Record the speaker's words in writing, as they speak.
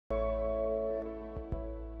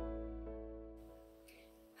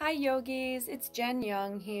Hi yogis, it's Jen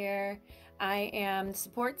Young here. I am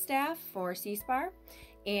support staff for SEASPAR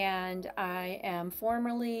and I am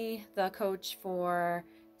formerly the coach for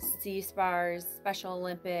SEASPAR's Special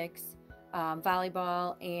Olympics,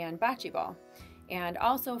 volleyball and bocce ball, and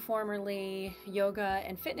also formerly yoga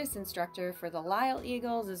and fitness instructor for the Lisle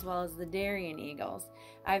Eagles as well as the Darien Eagles.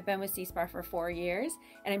 I've been with SEASPAR for 4 years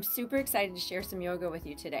and I'm super excited to share some yoga with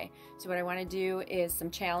you today. So what I want to do is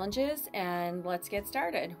some challenges and let's get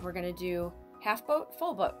started. We're going to do half boat,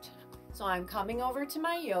 full boat. So I'm coming over to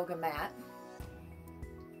my yoga mat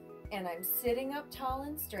and I'm sitting up tall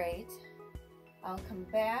and straight. I'll come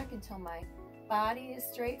back until my body is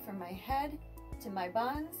straight from my head to my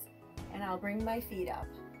buns, and I'll bring my feet up.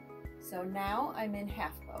 So now I'm in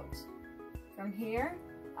half boat. From here,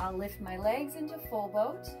 I'll lift my legs into full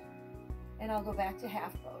boat, and I'll go back to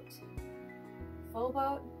half boat. Full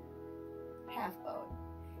boat, half boat.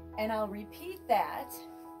 And I'll repeat that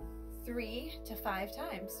 3 to 5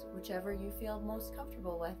 times, whichever you feel most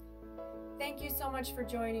comfortable with. Thank you so much for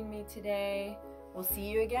joining me today. We'll see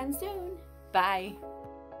you again soon. Bye.